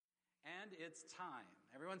It's time.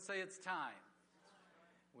 Everyone say it's time.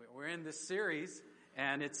 We're in this series,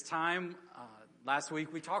 and it's time. Last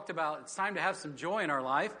week we talked about it's time to have some joy in our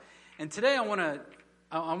life, and today I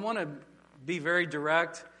want to be very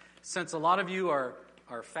direct. Since a lot of you are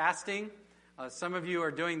fasting, some of you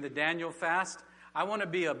are doing the Daniel fast. I want to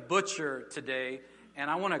be a butcher today, and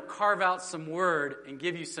I want to carve out some word and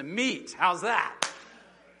give you some meat. How's that?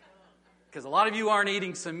 Because a lot of you aren't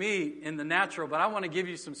eating some meat in the natural, but I want to give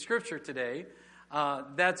you some scripture today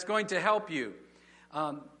that's going to help you.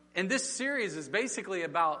 And this series is basically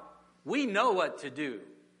about we know what to do.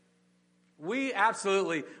 We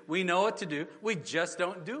know what to do. We just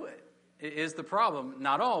don't do it. It is the problem,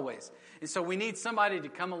 not always. And so we need somebody to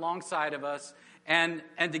come alongside of us and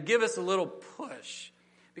to give us a little push.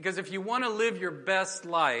 Because if you want to live your best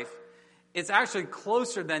life, it's actually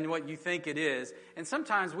closer than what you think it is. And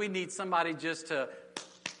sometimes we need somebody just to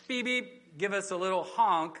beep, beep, give us a little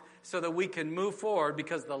honk so that we can move forward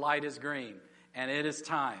because the light is green. And it is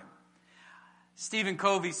time. Stephen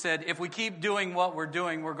Covey said, if we keep doing what we're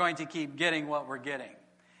doing, we're going to keep getting what we're getting.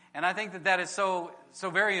 And I think that is so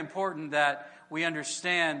very important that we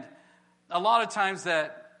understand a lot of times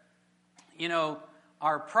that,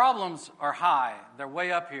 our problems are high. They're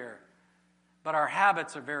way up here. But our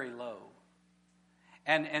habits are very low.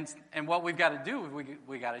 And what we've got to do,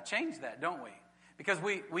 we got to change that, don't we? Because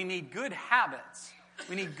we need good habits.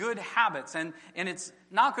 We need good habits. And it's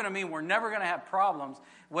not going to mean we're never going to have problems.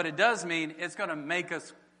 What it does mean, it's going to make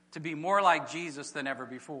us to be more like Jesus than ever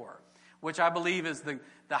before. Which I believe is the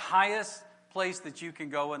highest place that you can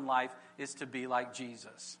go in life is to be like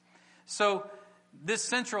Jesus. So this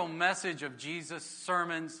central message of Jesus'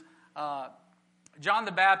 sermons, John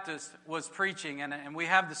the Baptist was preaching, and we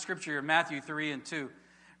have the scripture here, Matthew 3 and 2.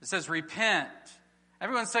 It says, repent.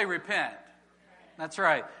 Everyone say repent. That's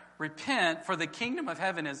right. Repent, for the kingdom of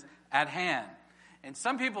heaven is at hand. And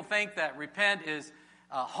some people think that repent is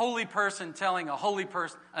a holy person telling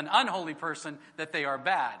an unholy person that they are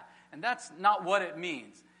bad. And that's not what it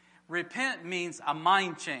means. Repent means a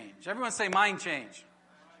mind change. Everyone say mind change.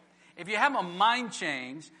 If you have a mind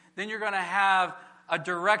change, then you're going to have a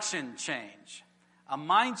direction change. A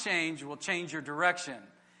mind change will change your direction.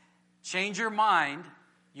 Change your mind,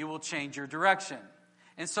 you will change your direction.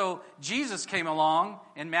 And so Jesus came along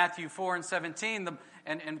in Matthew 4 and 17.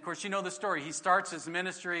 And of course, you know the story. He starts his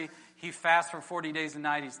ministry. He fasts for 40 days and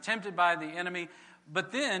nights. He's tempted by the enemy.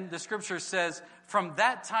 But then the scripture says, from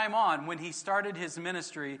that time on, when he started his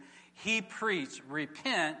ministry, he preached,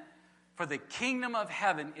 repent, for the kingdom of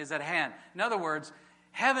heaven is at hand. In other words,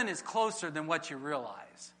 heaven is closer than what you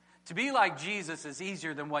realize. To be like Jesus is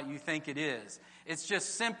easier than what you think it is. It's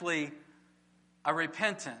just simply a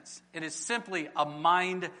repentance. It is simply a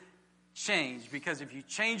mind change. Because if you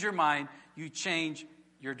change your mind, you change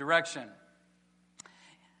your direction.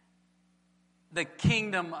 The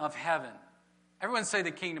kingdom of heaven. Everyone say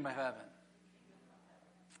the kingdom of heaven.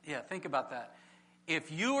 Yeah, think about that.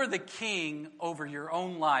 If you are the king over your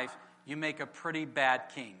own life, you make a pretty bad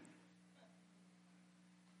king.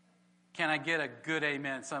 Can I get a good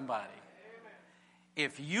amen, somebody? Amen.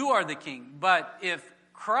 If you are the king, but if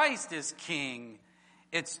Christ is king,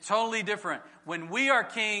 it's totally different. When we are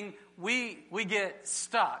king, we get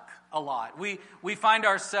stuck a lot. We find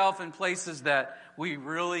ourselves in places that we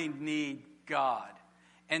really need God.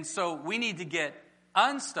 And so we need to get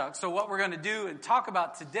unstuck. So what we're going to do and talk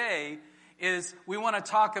about today is we want to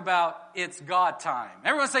talk about it's God time.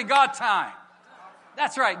 Everyone say God time.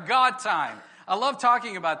 That's right, God time. I love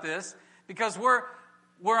talking about this because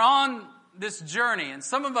we're on this journey, and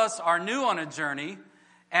some of us are new on a journey,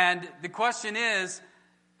 and the question is,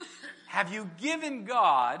 have you given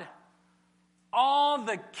God all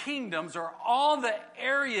the kingdoms or all the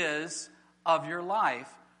areas of your life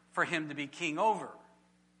for him to be king over?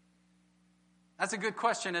 That's a good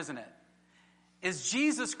question, isn't it? Is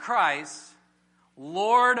Jesus Christ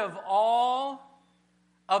Lord of all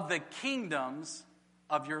of the kingdoms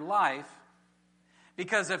of your life?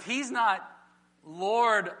 Because if he's not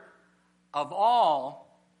Lord of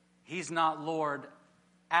all, he's not Lord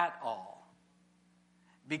at all.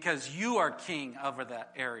 Because you are king over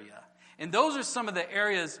that area. And those are some of the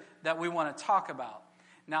areas that we want to talk about.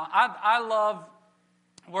 Now, I love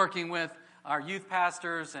working with our youth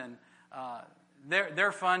pastors, and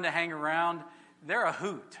they're fun to hang around. They're a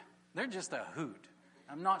hoot. They're just a hoot.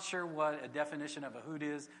 I'm not sure what a definition of a hoot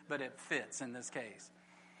is, but it fits in this case.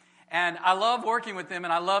 And I love working with them,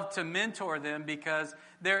 and I love to mentor them because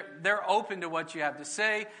they're open to what you have to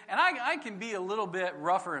say. And I can be a little bit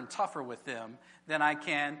rougher and tougher with them than I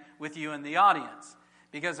can with you in the audience.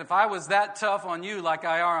 Because if I was that tough on you like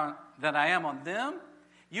I am on them,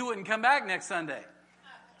 you wouldn't come back next Sunday.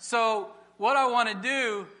 So what I want to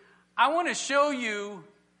do, I want to show you,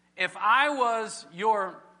 if I was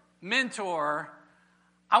your mentor,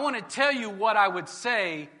 I want to tell you what I would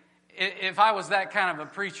say if I was that kind of a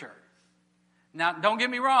preacher. Now, don't get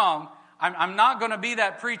me wrong, I'm not going to be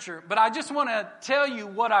that preacher, but I just want to tell you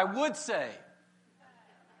what I would say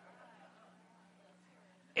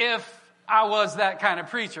if I was that kind of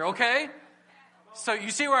preacher, okay? So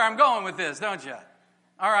you see where I'm going with this, don't you?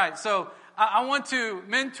 All right, so I want to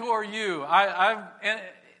mentor you. I've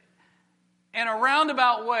in a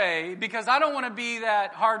roundabout way, because I don't want to be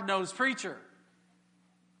that hard-nosed preacher.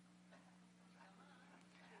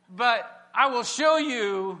 But I will show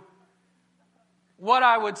you what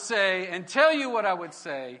I would say and tell you what I would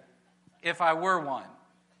say if I were one.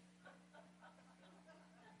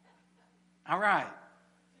 All right.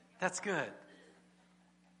 That's good.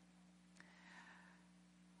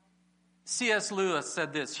 C.S. Lewis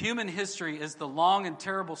said this: human history is the long and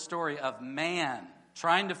terrible story of man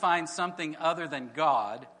trying to find something other than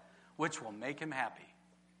God which will make him happy.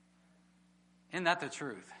 Isn't that the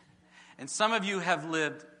truth? And some of you have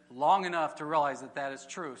lived long enough to realize that that is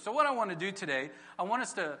true. So what I want to do today, I want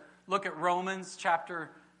us to look at Romans chapter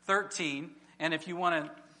 13. And if you want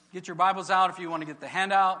to get your Bibles out, if you want to get the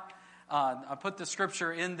handout, I put the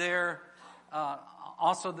scripture in there.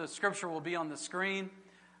 Also, the scripture will be on the screen.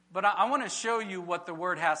 But I want to show you what the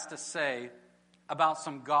Word has to say about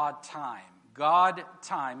some God time. God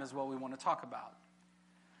time is what we want to talk about.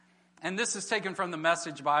 And this is taken from the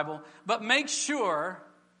Message Bible. But make sure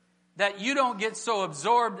that you don't get so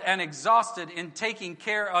absorbed and exhausted in taking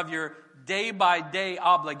care of your day-by-day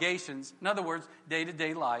obligations, in other words,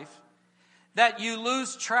 day-to-day life, that you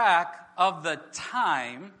lose track of the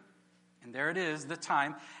time, and there it is, the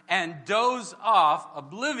time, and doze off,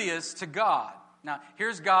 oblivious to God. Now,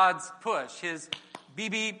 here's God's push, his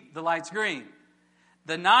beep beep, the light's green.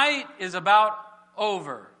 The night is about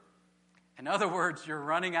over. In other words, you're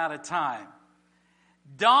running out of time.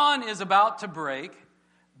 Dawn is about to break.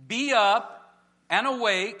 Be up and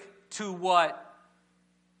awake to what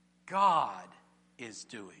God is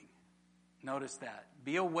doing. Notice that.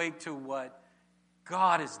 Be awake to what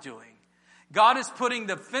God is doing. God is putting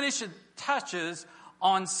the finishing touches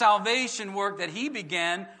on salvation work that he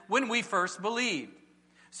began when we first believed.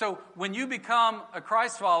 So when you become a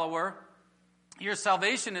Christ follower, your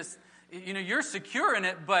salvation is, you're secure in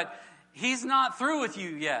it, but he's not through with you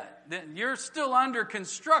yet. You're still under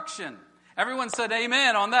construction. Everyone said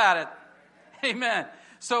amen on that. Amen.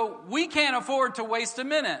 So we can't afford to waste a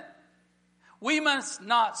minute. We must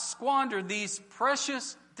not squander these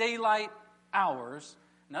precious daylight hours.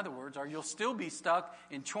 In other words, or you'll still be stuck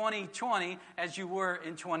in 2020 as you were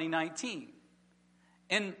in 2019.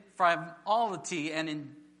 In frivolity and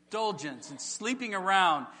indulgence and sleeping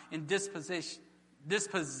around in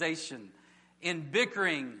disposition, in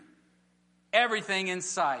bickering, everything in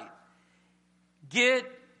sight. Get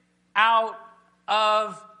out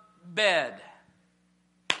of bed.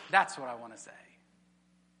 That's what I want to say.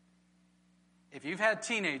 If you've had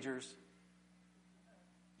teenagers,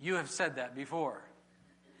 you have said that before.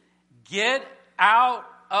 Get out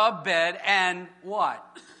of bed and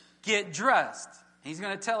what? Get dressed. He's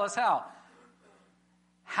going to tell us how.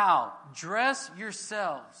 How? Dress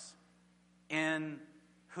yourselves in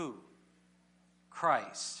who?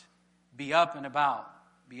 Christ. Be up and about.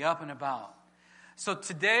 Be up and about. So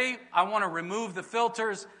today, I want to remove the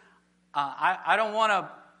filters. I don't want to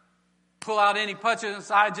pull out any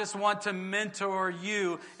punches. I just want to mentor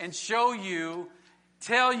you and show you,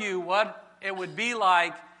 tell you what it would be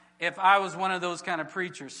like if I was one of those kind of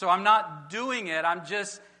preachers. So I'm not doing it. I'm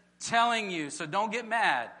just telling you. So don't get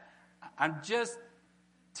mad. I'm just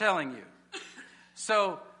telling you.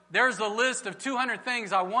 So there's a list of 200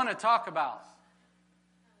 things I want to talk about.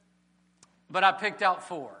 But I picked out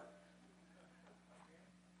 4.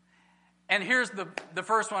 And here's the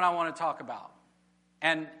first one I want to talk about.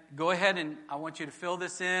 And go ahead and I want you to fill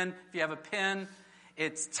this in. If you have a pen,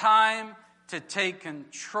 it's time to take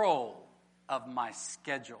control of my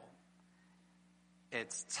schedule.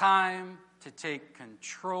 It's time to take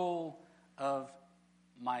control of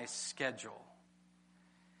my schedule.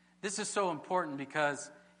 This is so important because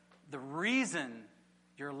the reason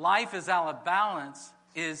your life is out of balance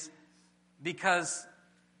is because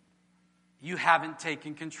you haven't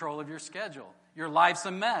taken control of your schedule. Your life's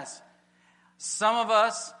a mess. Some of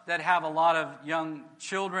us that have a lot of young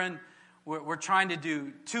children, we're trying to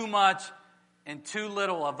do too much and too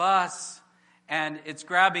little of us, and it's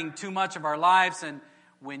grabbing too much of our lives. And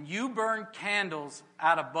when you burn candles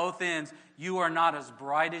out of both ends, you are not as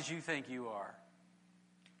bright as you think you are.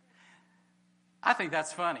 I think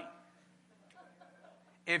that's funny.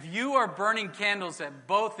 If you are burning candles at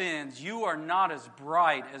both ends, you are not as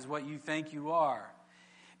bright as what you think you are.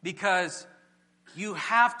 Because you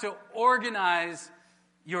have to organize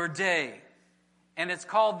your day. And it's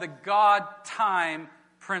called the God time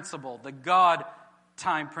principle. The God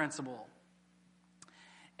time principle.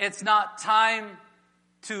 It's not time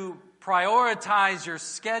to prioritize your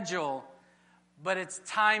schedule, but it's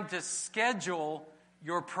time to schedule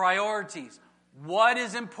your priorities. What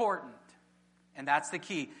is important? And that's the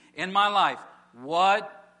key. In my life,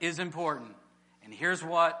 what is important? And here's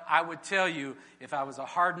what I would tell you if I was a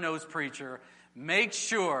hard-nosed preacher. Make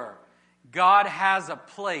sure God has a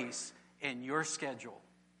place in your schedule.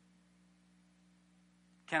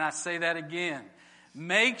 Can I say that again?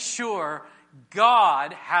 Make sure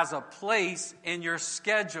God has a place in your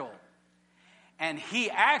schedule. And He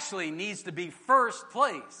actually needs to be first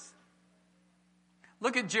place.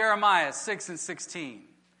 Look at Jeremiah 6 and 16.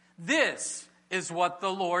 This is what the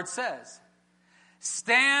Lord says.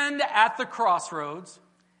 Stand at the crossroads.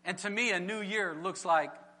 And to me, a new year looks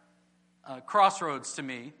like crossroads to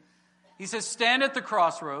me. He says, stand at the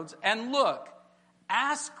crossroads and look.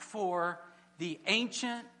 Ask for the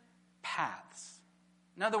ancient paths.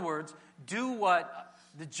 In other words, do what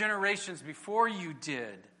the generations before you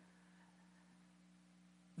did.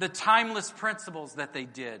 The timeless principles that they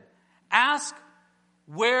did. Ask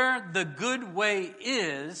where the good way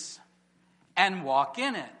is and walk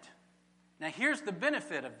in it. Now here's the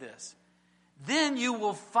benefit of this. Then you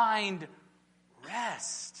will find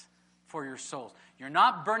rest for your souls. You're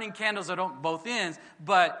not burning candles at both ends,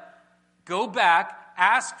 but go back,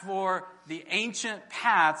 ask for the ancient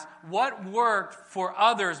paths, what worked for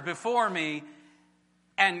others before me,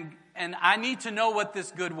 and I need to know what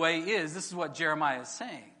this good way is. This is what Jeremiah is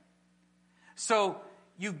saying. So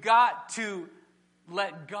you've got to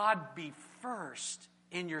let God be first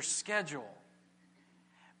in your schedule.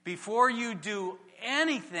 Before you do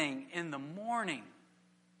anything in the morning,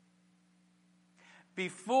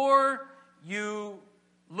 before you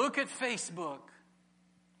look at Facebook,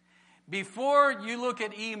 before you look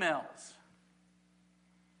at emails,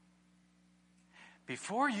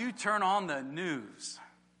 before you turn on the news,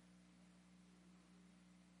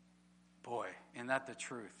 boy, isn't that the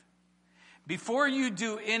truth? Before you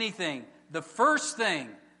do anything, the first thing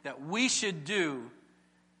that we should do,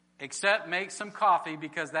 except make some coffee,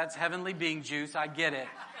 because that's heavenly bean juice. I get it.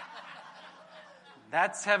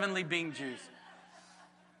 That's heavenly bean juice.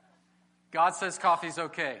 God says coffee's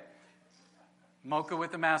okay. Mocha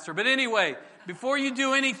with the master. But anyway, before you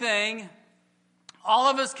do anything, all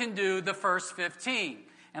of us can do the first 15.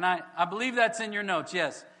 And I believe that's in your notes,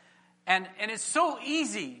 yes. And it's so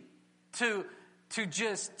easy to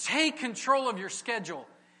just take control of your schedule.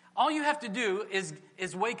 All you have to do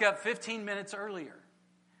is wake up 15 minutes earlier.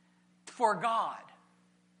 For God,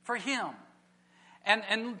 for Him.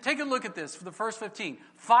 And take a look at this for the first 15.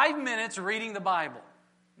 5 minutes reading the Bible.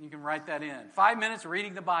 You can write that in. 5 minutes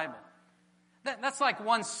reading the Bible. That's like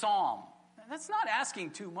one psalm. That's not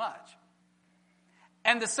asking too much.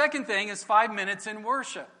 And the second thing is 5 minutes in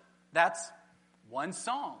worship. That's one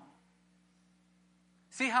song.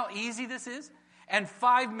 See how easy this is? And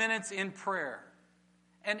 5 minutes in prayer.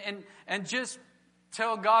 And just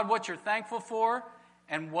tell God what you're thankful for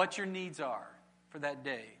and what your needs are for that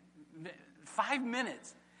day. 5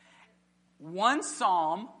 minutes. One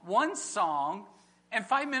psalm, one song, and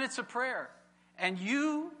 5 minutes of prayer. And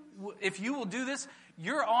you, if you will do this,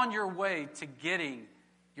 you're on your way to getting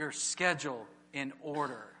your schedule in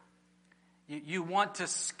order. You want to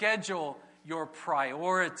schedule your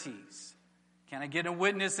priorities. Can I get a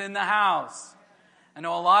witness in the house? I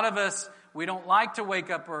know a lot of us, we don't like to wake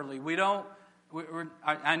up early.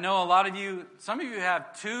 I know a lot of you, some of you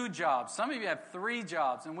have 2 jobs. Some of you have 3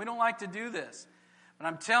 jobs, and we don't like to do this. But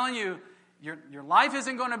I'm telling you, your life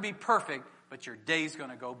isn't going to be perfect, but your day's going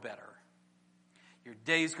to go better. Your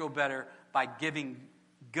days go better by giving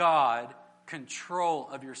God control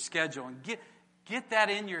of your schedule. And get that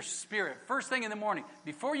in your spirit. First thing in the morning,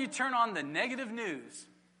 before you turn on the negative news,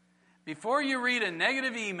 before you read a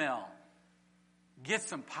negative email, get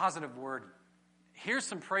some positive word. Here's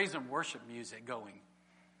some praise and worship music going.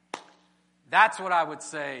 That's what I would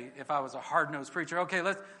say if I was a hard-nosed preacher. Okay,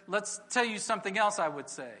 let's tell you something else I would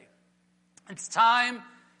say. It's time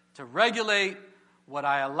to regulate what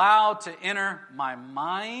I allow to enter my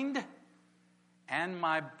mind and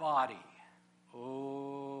my body.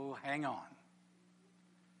 Oh, hang on.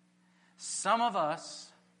 Some of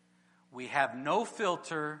us, we have no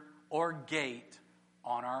filter or gate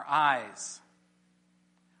on our eyes.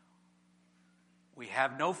 We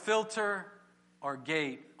have no filter or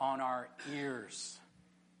gate on our ears.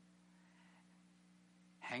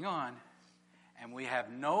 Hang on. And we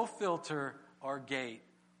have no filter or gate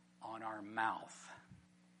on our mouth.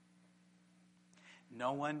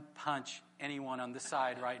 No one punch anyone on the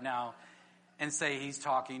side right now and say he's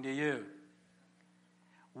talking to you.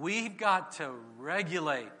 We've got to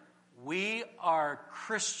regulate. We are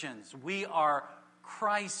Christians. We are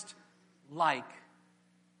Christ-like.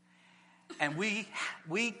 And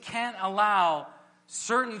we can't allow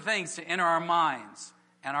certain things to enter our minds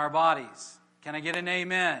and our bodies. Can I get an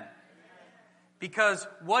amen? Because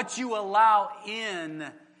what you allow in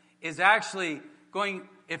is actually going,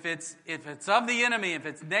 if it's of the enemy, if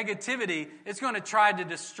it's negativity, it's going to try to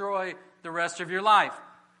destroy the rest of your life.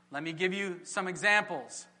 Let me give you some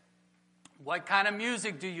examples. What kind of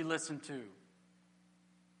music do you listen to?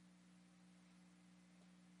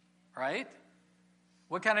 Right?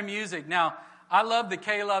 What kind of music? Now, I love the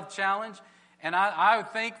K-Love Challenge, and I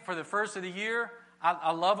think for the first of the year,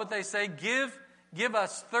 I love what they say. Give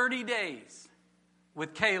us 30 days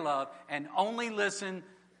with K-Love and only listen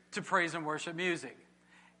to praise and worship music,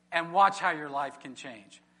 and watch how your life can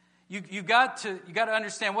change. You got to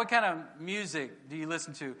understand, what kind of music do you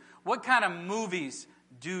listen to? What kind of movies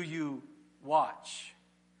do you watch?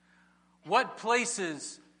 What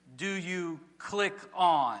places do you click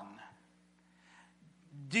on?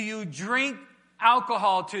 Do you drink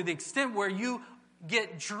alcohol to the extent where you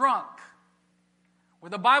get drunk? Where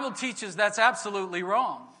the Bible teaches that's absolutely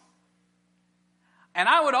wrong. And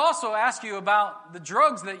I would also ask you about the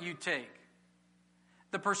drugs that you take.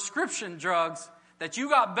 The prescription drugs that you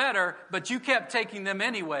got better, but you kept taking them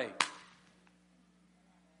anyway.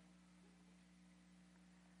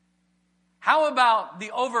 How about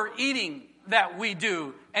the overeating that we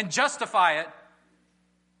do and justify it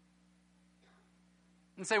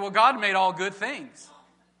and say, well, God made all good things.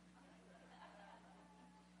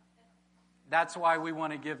 That's why we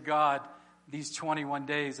want to give God these 21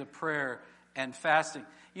 days of prayer and fasting.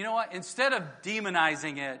 You know what? Instead of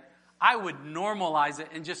demonizing it, I would normalize it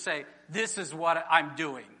and just say, this is what I'm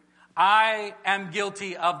doing. I am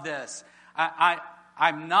guilty of this.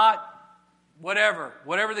 I'm not whatever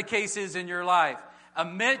the case is in your life.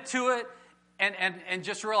 Admit to it and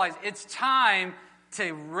just realize it's time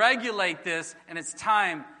to regulate this, and it's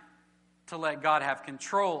time to let God have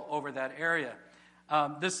control over that area.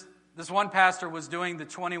 This one pastor was doing the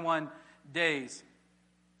 21 days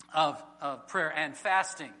of prayer and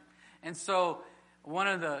fasting. And so one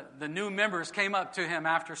of the new members came up to him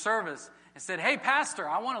after service and said, hey, pastor,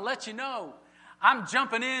 I want to let you know I'm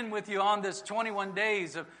jumping in with you on this 21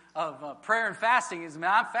 days of prayer and fasting. He said,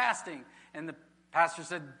 I'm fasting. And the pastor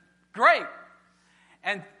said, great.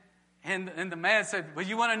 And the man said, well,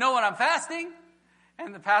 you want to know what I'm fasting?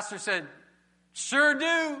 And the pastor said, sure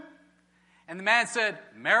do. And the man said,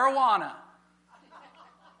 marijuana.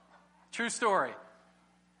 True story.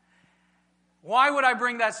 Why would I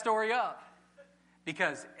bring that story up?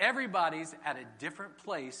 Because everybody's at a different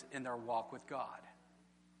place in their walk with God.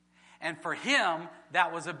 And for him,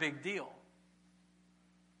 that was a big deal.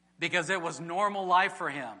 Because it was normal life for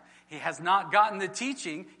him. He has not gotten the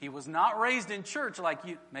teaching. He was not raised in church like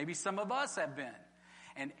maybe some of us have been.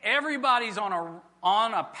 And everybody's on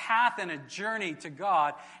a path and a journey to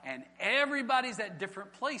God. And everybody's at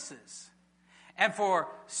different places. And for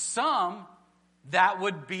some, that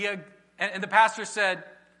would be and the pastor said,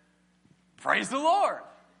 praise the Lord.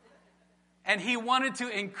 And he wanted to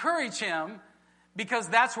encourage him because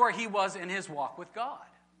that's where he was in his walk with God.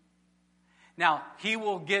 Now, he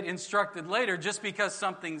will get instructed later, just because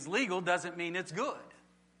something's legal doesn't mean it's good.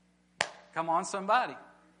 Come on, somebody.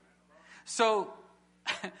 So,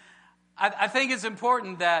 I think it's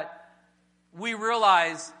important that we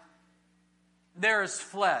realize there is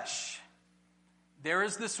flesh, there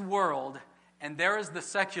is this world, and there is the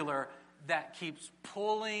secular that keeps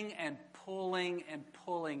pulling and pulling and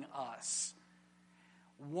pulling us.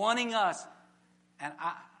 Wanting us. And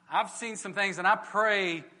I've seen some things, and I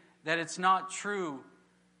pray that it's not true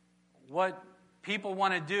what people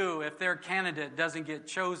want to do if their candidate doesn't get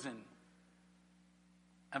chosen,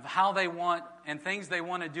 of how they want and things they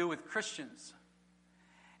want to do with Christians.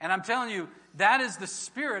 And I'm telling you, that is the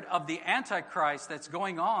spirit of the Antichrist that's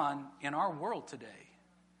going on in our world today.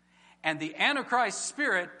 And the Antichrist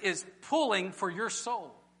spirit is pulling for your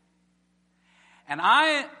soul. And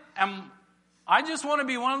I just want to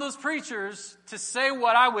be one of those preachers to say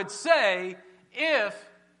what I would say if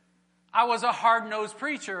I was a hard-nosed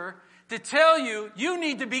preacher, to tell you, you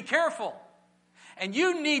need to be careful. And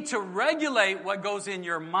you need to regulate what goes in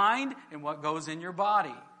your mind and what goes in your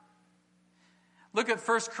body. Look at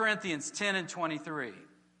 1 Corinthians 10 and 23.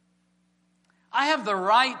 I have the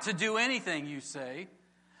right to do anything, you say,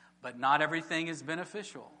 but not everything is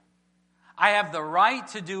beneficial. I have the right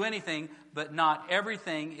to do anything, but not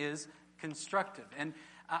everything is constructive. And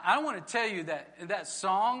I want to tell you that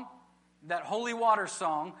song, that Holy Water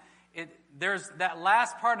song, there's that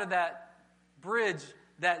last part of that bridge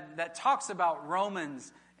that talks about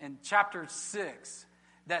Romans in chapter 6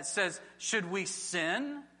 that says, should we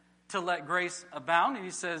sin to let grace abound? And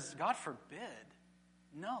he says, God forbid.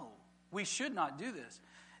 No, we should not do this.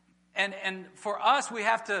 And for us, we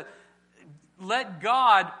have to let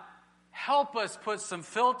God help us put some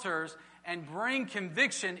filters and bring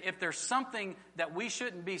conviction if there's something that we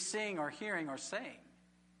shouldn't be seeing or hearing or saying.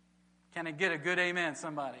 Can I get a good amen,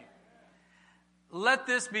 somebody? Let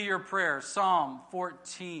this be your prayer. Psalm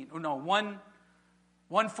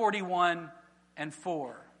 141 and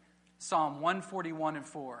 4. Psalm 141 and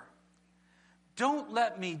 4. Don't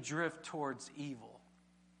let me drift towards evil.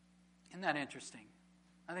 Isn't that interesting?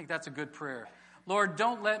 I think that's a good prayer. Lord,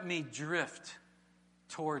 don't let me drift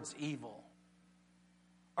towards evil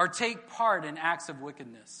or take part in acts of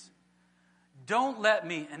wickedness. Don't let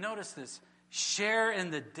me, and notice this, share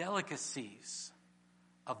in the delicacies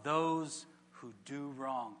of those who do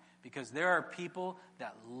wrong. Because there are people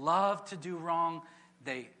that love to do wrong.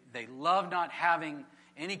 They love not having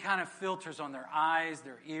any kind of filters on their eyes,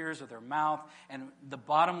 their ears, or their mouth. And the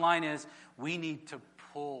bottom line is we need to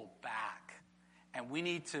pull back. And we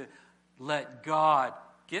need to let God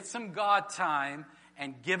get some God time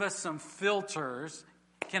and give us some filters.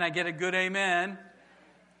 Can I get a good amen?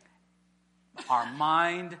 Our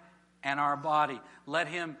mind and our body. Let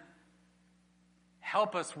Him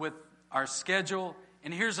help us with our schedule.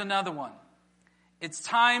 And here's another one. It's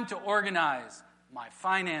time to organize my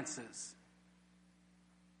finances.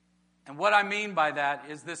 And what I mean by that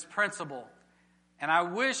is this principle. And I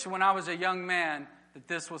wish when I was a young man that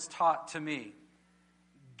this was taught to me.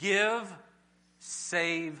 Give,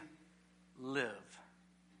 save, live.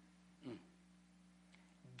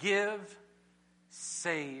 Give,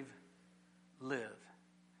 save, live.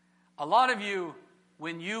 A lot of you,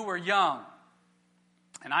 when you were young,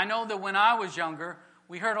 and I know that when I was younger,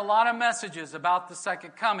 we heard a lot of messages about the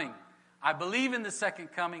second coming. I believe in the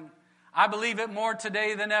second coming. I believe it more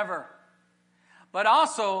today than ever. But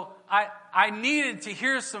also, I needed to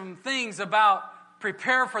hear some things about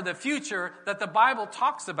prepare for the future that the Bible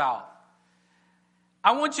talks about.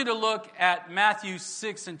 I want you to look at Matthew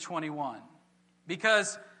 6 and 21.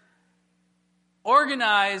 Because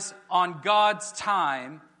organize on God's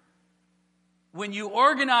time. When you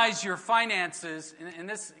organize your finances,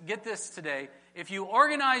 and get this today, if you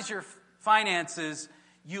organize your finances,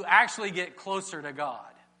 you actually get closer to God.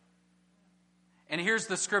 And here's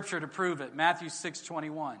the scripture to prove it. Matthew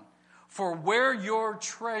 6:21. For where your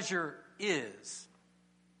treasure is,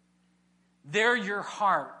 there your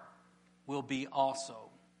heart will be also.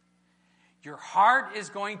 Your heart is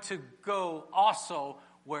going to go also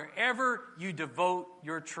wherever you devote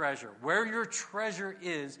your treasure. Where your treasure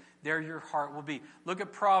is, there your heart will be. Look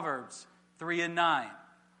at Proverbs 3 and 9.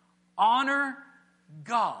 Honor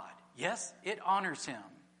God. Yes, it honors Him.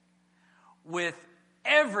 With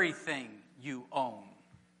everything you own.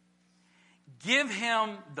 Give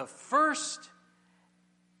Him the first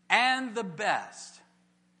and the best.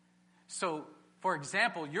 So, for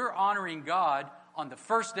example, you're honoring God on the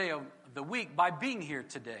first day of the week by being here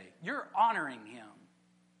today. You're honoring Him.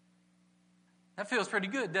 That feels pretty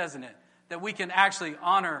good, doesn't it? That we can actually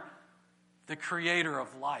honor the Creator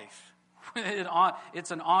of life.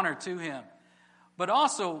 It's an honor to Him. But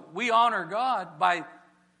also, we honor God by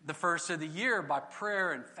the first of the year, by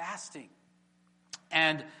prayer and fasting.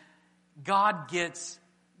 And God gets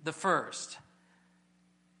the first.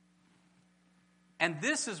 And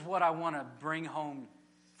this is what I want to bring home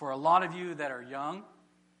for a lot of you that are young,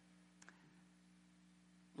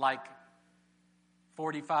 like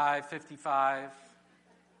 45, 55.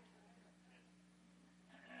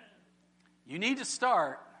 You need to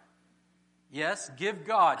start, yes, give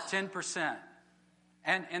God 10%.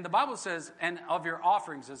 And the Bible says, and of your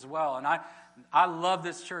offerings as well. And I love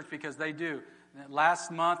this church because they do.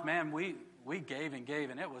 Last month, man, we gave and gave,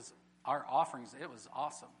 and it was our offerings. It was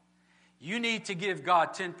awesome. You need to give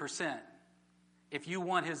God 10% if you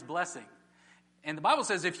want His blessing. And the Bible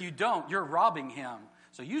says if you don't, you're robbing Him.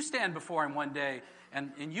 So you stand before Him one day,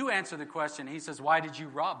 and you answer the question. He says, why did you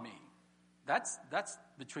rob me? That's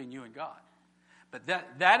between you and God. But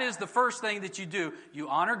that is the first thing that you do. You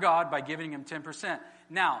honor God by giving Him 10%.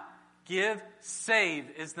 Now, give, save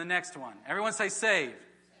is the next one. Everyone say save.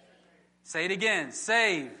 Say it again.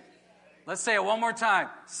 Save. Let's say it one more time.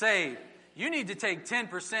 Save. You need to take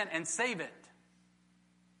 10% and save it.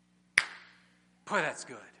 Boy, that's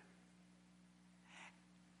good.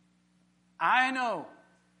 I know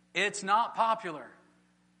it's not popular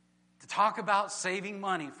to talk about saving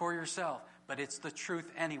money for yourself, but it's the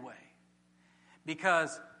truth anyway.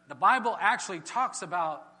 Because the Bible actually talks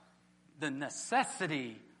about the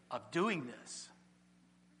necessity of doing this.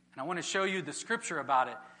 And I want to show you the scripture about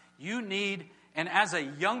it. You need, and as a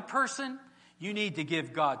young person, you need to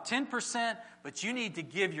give God 10%, but you need to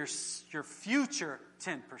give your future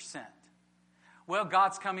 10%. Well,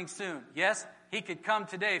 God's coming soon. Yes, He could come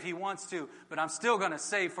today if He wants to, but I'm still going to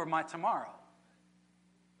save for my tomorrow.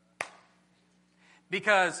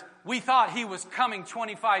 Because we thought He was coming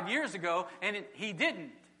 25 years ago, and He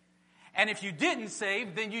didn't. And if you didn't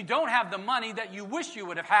save, then you don't have the money that you wish you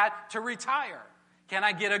would have had to retire. Can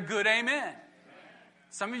I get a good amen?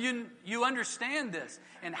 Some of you understand this,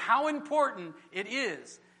 and how important it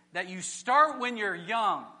is that you start when you're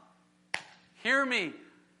young. Hear me,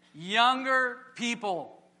 younger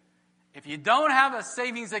people. If you don't have a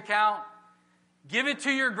savings account, give it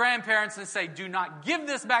to your grandparents and say, do not give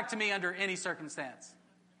this back to me under any circumstance.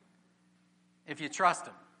 If you trust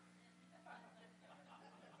them.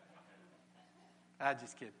 I'm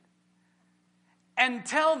just kidding. And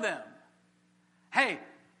tell them, hey,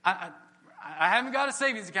 I haven't got a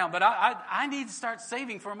savings account, but I need to start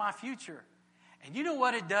saving for my future. And you know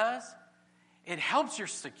what it does? It helps your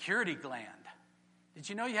security gland. Did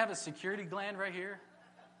you know you have a security gland right here?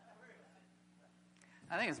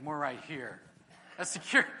 I think it's more right here. A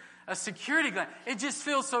security gland. It just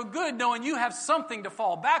feels so good knowing you have something to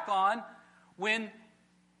fall back on when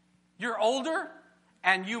you're older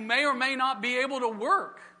and you may or may not be able to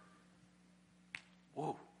work.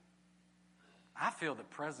 Whoa. I feel the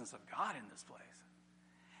presence of God in this place.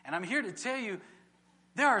 And I'm here to tell you,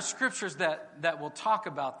 there are scriptures that will talk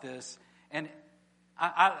about this. And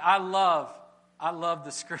I love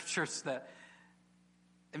the scriptures that,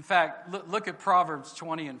 in fact, look at Proverbs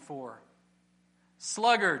 20:4.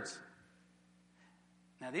 Sluggards.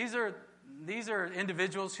 Now these are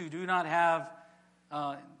individuals who do not have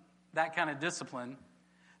that kind of discipline.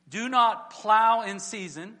 Do not plow in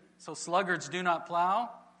season. So sluggards do not plow.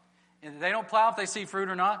 They don't plow if they see fruit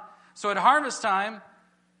or not. So at harvest time,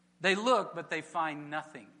 they look, but they find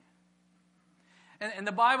nothing. And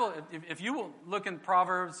the Bible, if you will look in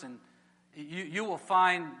Proverbs, and you will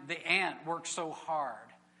find the ant works so hard.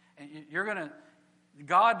 And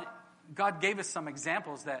God gave us some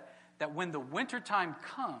examples that when the wintertime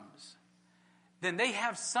comes, then they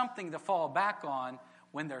have something to fall back on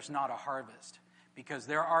when there's not a harvest. Because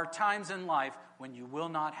there are times in life when you will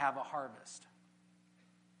not have a harvest.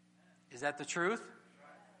 Is that the truth?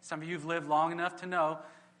 Some of you have lived long enough to know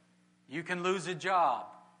you can lose a job.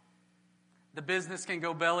 The business can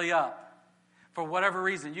go belly up. For whatever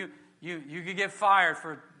reason, you could get fired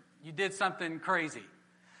for you did something crazy.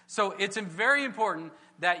 So it's very important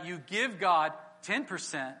that you give God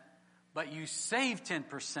 10%, but you save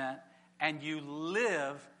 10%, and you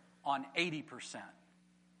live on 80%.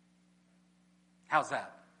 How's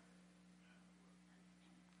that?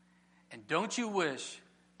 And don't you wish,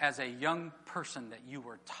 as a young person, that you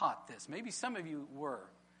were taught this? Maybe some of you were.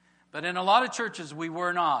 But in a lot of churches, we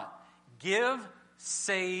were not. Give,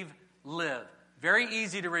 save, live. Very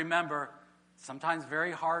easy to remember, sometimes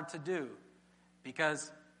very hard to do.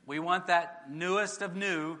 Because we want that newest of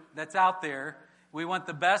new that's out there. We want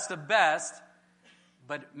the best of best.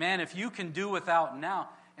 But man, if you can do without now.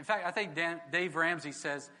 In fact, I think Dave Ramsey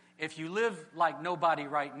says, if you live like nobody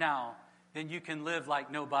right now, then you can live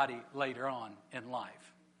like nobody later on in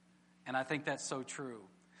life. And I think that's so true.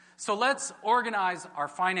 So let's organize our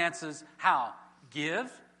finances. How?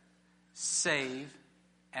 Give, save,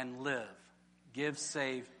 and live. Give,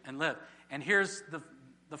 save, and live. And here's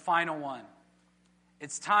the final one.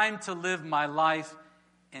 It's time to live my life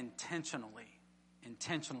intentionally.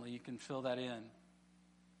 Intentionally, you can fill that in.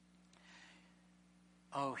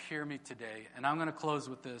 Oh, hear me today. And I'm going to close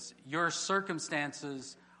with this. Your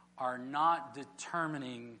circumstances are not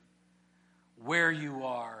determining where you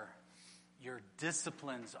are. Your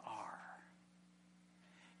disciplines are.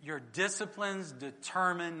 Your disciplines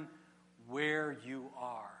determine where you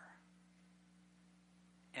are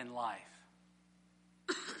in life.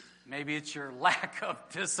 Maybe it's your lack of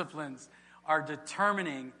disciplines are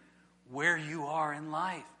determining where you are in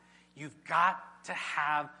life. You've got to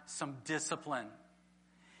have some discipline.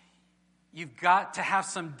 You've got to have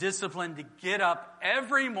some discipline to get up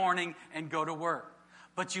every morning and go to work.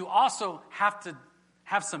 But you also have to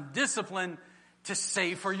have some discipline to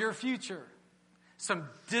save for your future. Some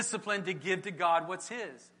discipline to give to God what's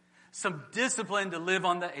His. Some discipline to live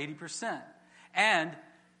on the 80%. And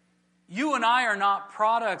You and I are not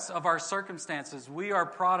products of our circumstances. We are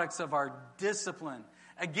products of our discipline.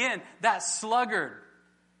 Again, that sluggard,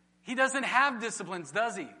 he doesn't have disciplines,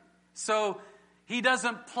 does he? So he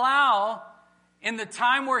doesn't plow in the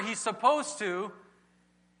time where he's supposed to.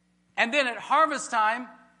 And then at harvest time,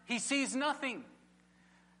 he sees nothing.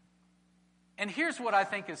 And here's what I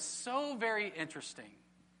think is so very interesting.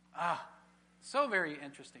 So very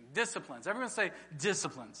interesting. Disciplines. Everyone say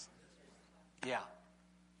disciplines. Yeah.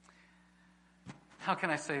 How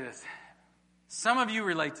can I say this? Some of you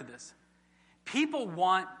relate to this.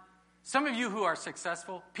 Some of you who are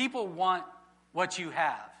successful, people want what you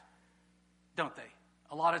have, don't they?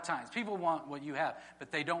 A lot of times. People want what you have,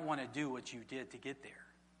 but they don't want to do what you did to get there.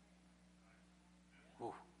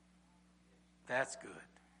 Ooh, that's good.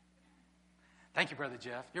 Thank you, Brother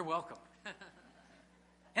Jeff. You're welcome.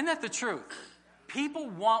 Isn't that the truth? People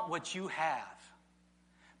want what you have,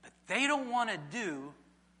 but they don't want to do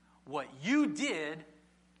what you did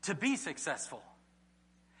to be successful.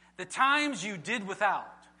 The times you did without.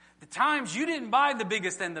 The times you didn't buy the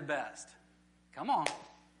biggest and the best. Come on.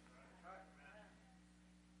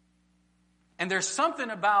 And there's something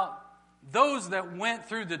about those that went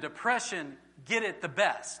through the depression get it the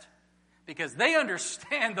best. Because they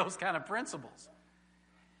understand those kind of principles.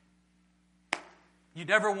 You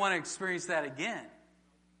never want to experience that again.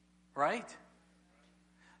 Right?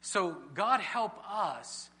 So God help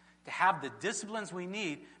us to have the disciplines we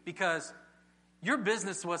need, because your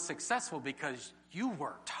business was successful because you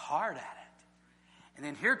worked hard at it. And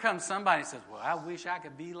then here comes somebody and says, well, I wish I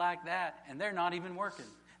could be like that. And they're not even working.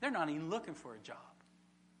 They're not even looking for a job.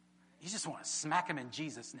 You just want to smack them in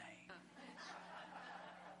Jesus' name.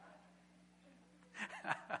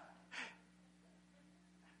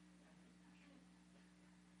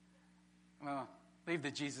 Well, leave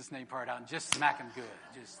the Jesus name part out and just smack them good.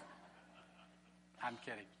 I'm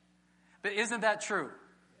kidding. But isn't that true?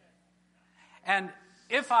 And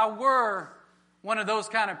if I were one of those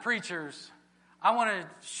kind of preachers, I want to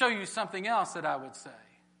show you something else that I would say.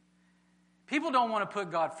 People don't want to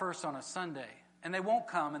put God first on a Sunday, and they won't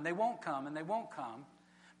come, and they won't come, and they won't come.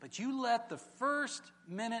 But you let the first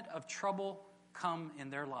minute of trouble come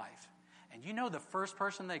in their life. And you know the first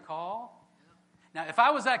person they call? Now, if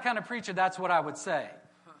I was that kind of preacher, that's what I would say.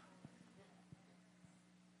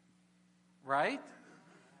 Right?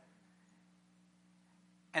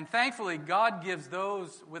 And thankfully, God gives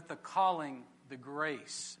those with the calling the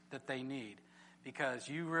grace that they need. Because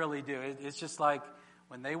you really do. It's just like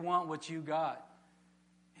when they want what you got.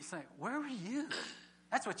 It's like, where were you?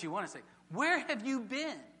 That's what you want to say. Where have you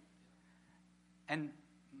been? And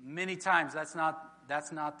many times that's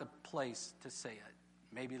not the place to say it.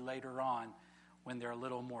 Maybe later on when they're a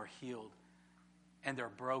little more healed and they're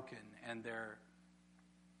broken and they're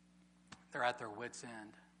at their wits'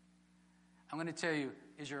 end. I'm going to tell you,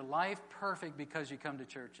 is your life perfect because you come to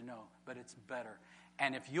church? No, but it's better.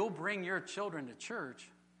 And if you'll bring your children to church,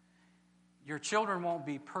 your children won't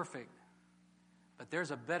be perfect, but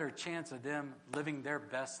there's a better chance of them living their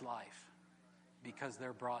best life because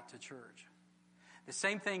they're brought to church. The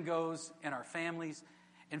same thing goes in our families.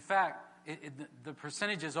 In fact, the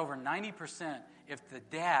percentage is over 90% if the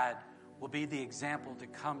dad will be the example to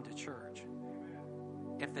come to church.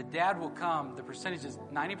 If the dad will come, the percentage is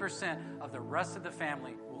 90% of the rest of the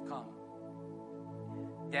family will come.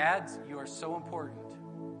 Dads, you are so important.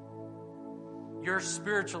 Your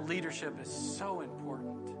spiritual leadership is so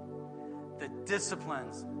important. The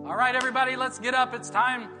disciplines. All right, everybody, let's get up. It's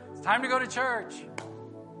time to go to church.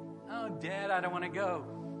 Oh, Dad, I don't want to go.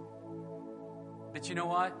 But you know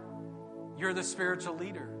what? You're the spiritual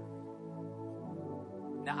leader.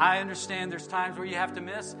 Now, I understand there's times where you have to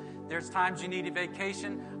miss. There's times you need a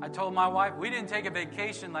vacation. I told my wife, we didn't take a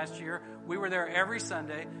vacation last year. We were there every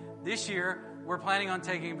Sunday. This year, we're planning on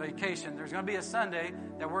taking a vacation. There's going to be a Sunday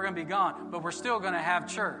that we're going to be gone, but we're still going to have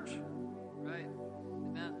church. Right.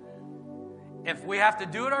 Amen. If we have to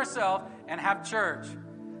do it ourselves and have church.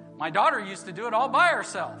 My daughter used to do it all by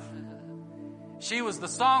herself. She was the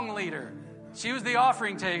song leader. She was the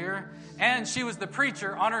offering taker, and she was the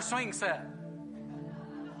preacher on her swing set.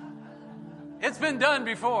 It's been done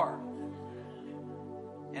before.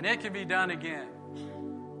 And it can be done again.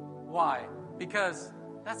 Why? Because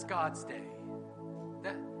that's God's day.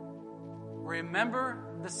 Remember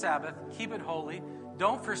the Sabbath. Keep it holy.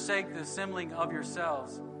 Don't forsake the assembling of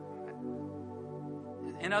yourselves.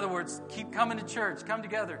 In other words, keep coming to church. Come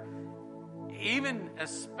together. Even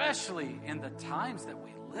especially in the times that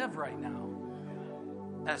we live right now.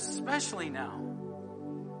 Especially now.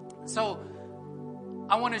 So,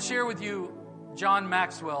 I want to share with you John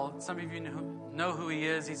Maxwell. Some of you know who he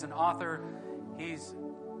is. He's an author. He's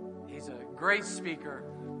great speaker.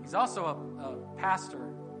 He's also a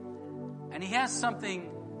pastor. And he has something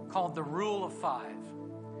called the Rule of 5.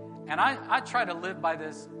 And I try to live by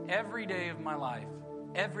this every day of my life.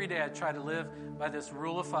 Every day I try to live by this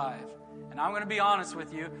Rule of 5. And I'm going to be honest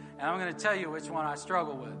with you, and I'm going to tell you which one I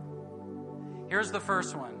struggle with. Here's the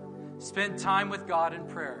first one. Spend time with God in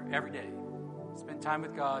prayer every day. Spend time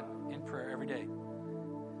with God in prayer every day.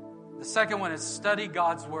 The second one is study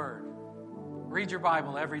God's Word. Read your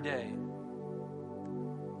Bible every day.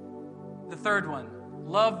 The third one,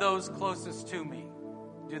 love those closest to me.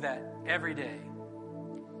 Do that every day.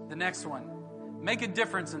 The next one, make a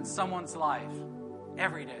difference in someone's life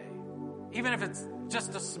every day. Even if it's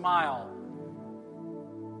just a smile,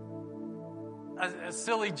 a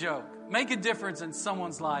silly joke. Make a difference in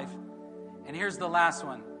someone's life. And here's the last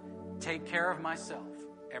one, take care of myself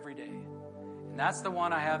every day. And that's the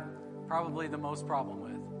one I have probably the most problem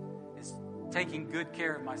with, is taking good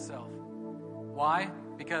care of myself. Why?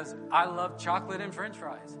 Because I love chocolate and French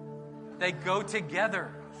fries. They go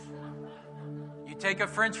together. You take a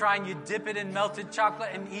French fry and you dip it in melted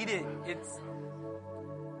chocolate and eat it.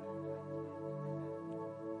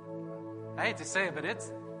 I hate to say it, but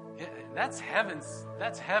that's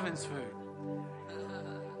heaven's food.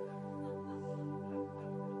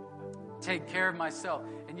 Take care of myself.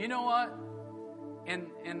 And you know what?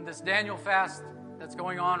 In this Daniel fast that's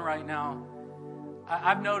going on right now,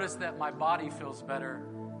 I've noticed that my body feels better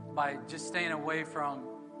by just staying away from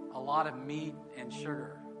a lot of meat and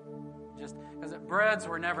sugar. Just because breads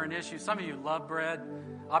were never an issue. Some of you love bread.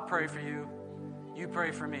 I pray for you. You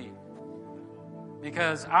pray for me.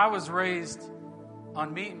 Because I was raised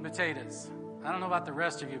on meat and potatoes. I don't know about the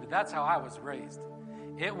rest of you, but that's how I was raised.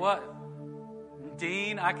 It was.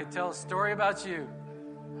 Dean, I could tell a story about you.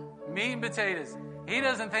 Meat and potatoes. He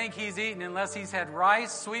doesn't think he's eaten unless he's had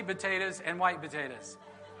rice, sweet potatoes, and white potatoes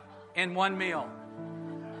in one meal.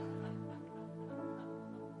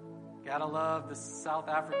 Gotta love the South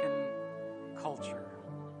African culture.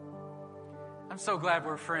 I'm so glad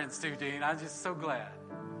we're friends too, Dean. I'm just so glad.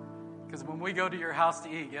 Because when we go to your house to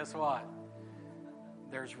eat, guess what?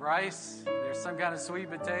 There's rice, there's some kind of sweet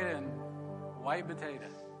potato, and white potato.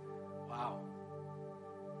 Wow.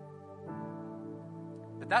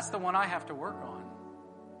 But that's the one I have to work on.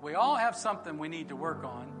 We all have something we need to work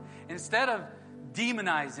on. Instead of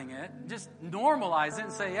demonizing it, just normalize it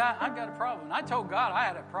and say, yeah, I've got a problem. And I told God I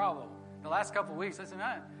had a problem. The last couple of weeks, I said,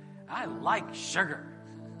 I like sugar.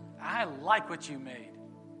 I like what you made.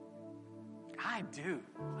 I do.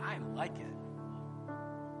 I like it.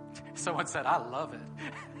 Someone said, I love it.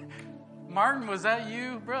 Martin, was that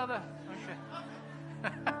you, brother?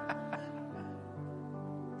 Okay.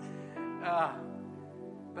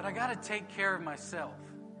 But I got to take care of myself.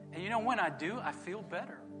 And you know, when I do, I feel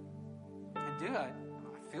better. I do. I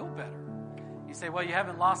feel better. You say, well, you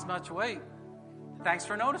haven't lost much weight. Thanks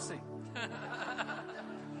for noticing.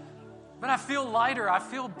 But I feel lighter. I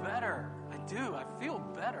feel better. I do. I feel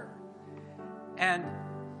better. And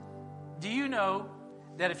do you know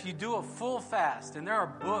that if you do a full fast, and there are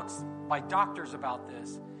books by doctors about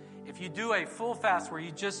this, if you do a full fast where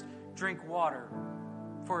you just drink water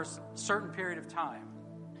for a certain period of time,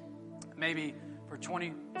 maybe for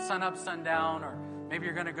 20 sun up, sundown, or maybe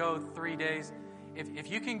you're going to go 3 days.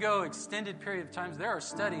 If you can go extended period of times, there are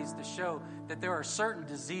studies to show that there are certain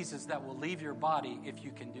diseases that will leave your body if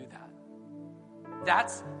you can do that.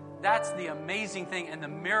 That's the amazing thing and the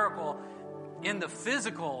miracle in the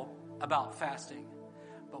physical about fasting.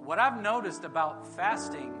 But what I've noticed about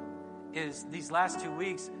fasting is these last 2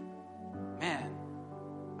 weeks,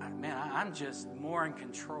 I'm just more in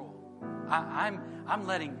control. I'm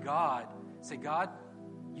letting God say, God,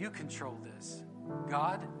 you control this.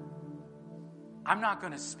 God, I'm not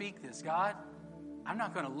going to speak this. God, I'm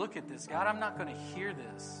not going to look at this. God, I'm not going to hear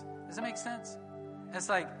this. Does that make sense? It's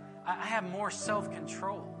like I have more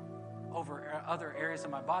self-control over other areas of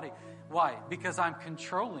my body. Why? Because I'm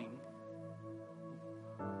controlling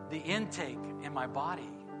the intake in my body.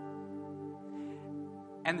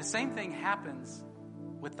 And the same thing happens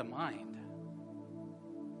with the mind.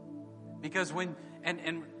 Because when,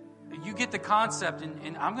 and you get the concept,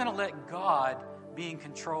 and I'm going to let God be in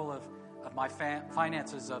control of my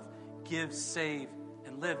finances, of give, save,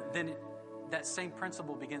 and live, then that same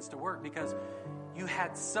principle begins to work, because you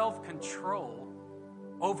had self-control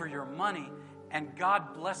over your money, and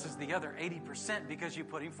God blesses the other 80% because you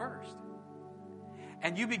put Him first.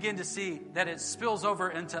 And you begin to see that it spills over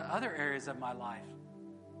into other areas of my life.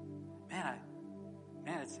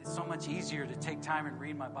 It's so much easier to take time and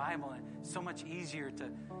read my Bible, and it's so much easier to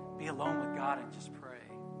be alone with God and just pray.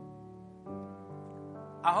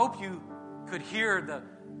 I hope you could hear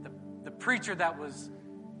the the preacher that was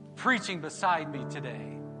preaching beside me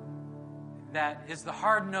today, that is the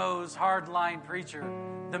hard-nosed, hard-line preacher,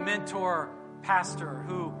 the mentor pastor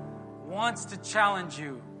who wants to challenge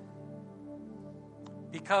you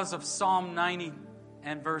because of Psalm 90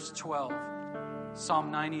 and verse 12.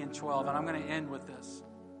 Psalm 90 and 12. And I'm going to end with this.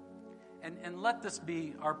 And let this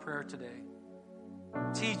be our prayer today.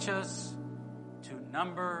 Teach us to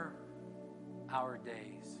number our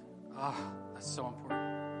days. Oh, that's so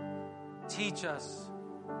important. Teach us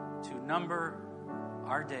to number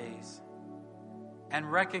our days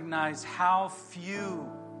and recognize how few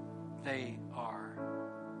they are.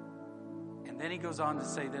 And then he goes on to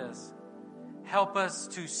say this: help us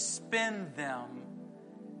to spend them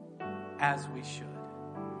as we should.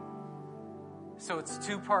 So it's a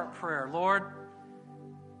two-part prayer. Lord,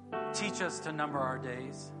 teach us to number our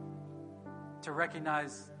days, to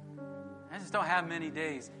recognize I just don't have many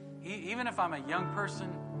days. Even if I'm a young person,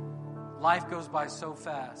 life goes by so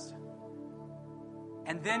fast.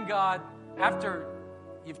 And then, God, after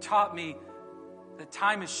you've taught me that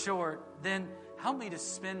time is short, then help me to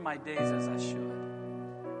spend my days as I should.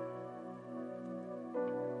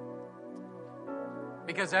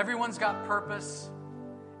 Because everyone's got purpose,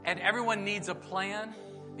 and everyone needs a plan,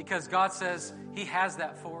 because God says He has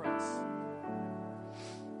that for us.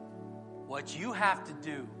 What you have to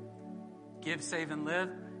do, give, save, and live,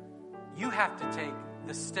 you have to take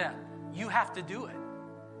the step. You have to do it.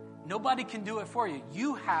 Nobody can do it for you.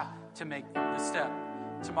 You have to make the step.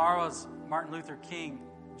 Tomorrow is Martin Luther King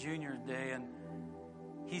Jr. Day, and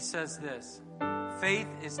he says this: faith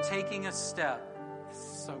is taking a step.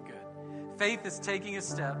 So good. Faith is taking a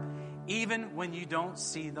step even when you don't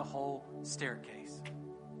see the whole staircase.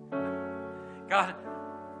 God,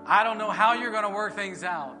 I don't know how you're going to work things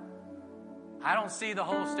out. I don't see the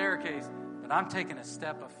whole staircase, but I'm taking a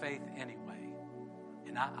step of faith anyway.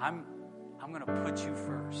 And I'm going to put you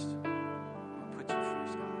first. I'm going to put you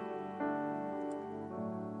first, God.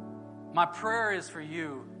 My prayer is for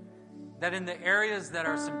you that in the areas that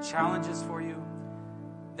are some challenges for you,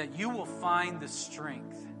 that you will find the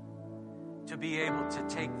strength to be able to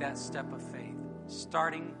take that step of faith,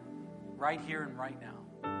 starting right here and right now.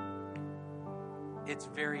 It's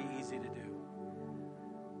very easy to do.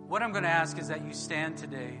 What I'm going to ask is that you stand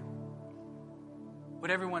today.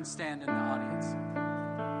 Would everyone stand in the audience?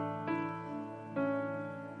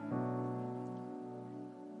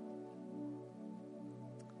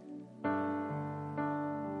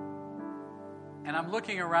 And I'm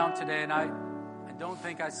looking around today, and I don't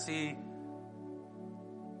think I see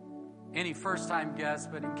any first-time guests,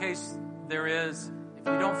 but in case there is, if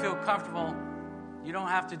you don't feel comfortable, you don't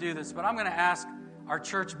have to do this. But I'm going to ask our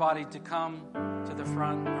church body to come to the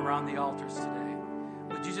front around the altars today.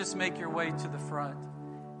 Would you just make your way to the front?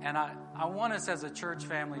 And I want us as a church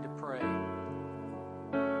family to pray.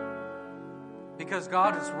 Because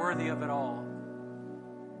God is worthy of it all.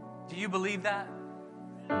 Do you believe that?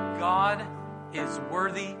 God is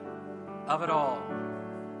worthy of it all.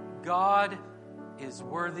 God is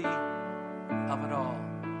worthy of it all.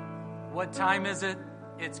 What time is it?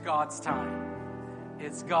 It's God's time.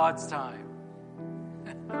 It's God's time.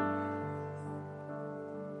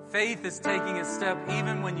 Faith is taking a step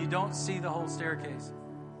even when you don't see the whole staircase.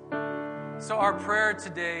 So our prayer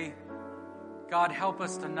today, God, help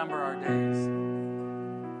us to number our days.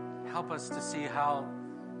 Help us to see how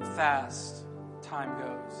fast time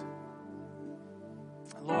goes.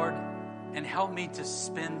 Lord, and help me to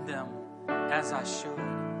spend them as I should.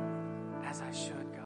 As I should.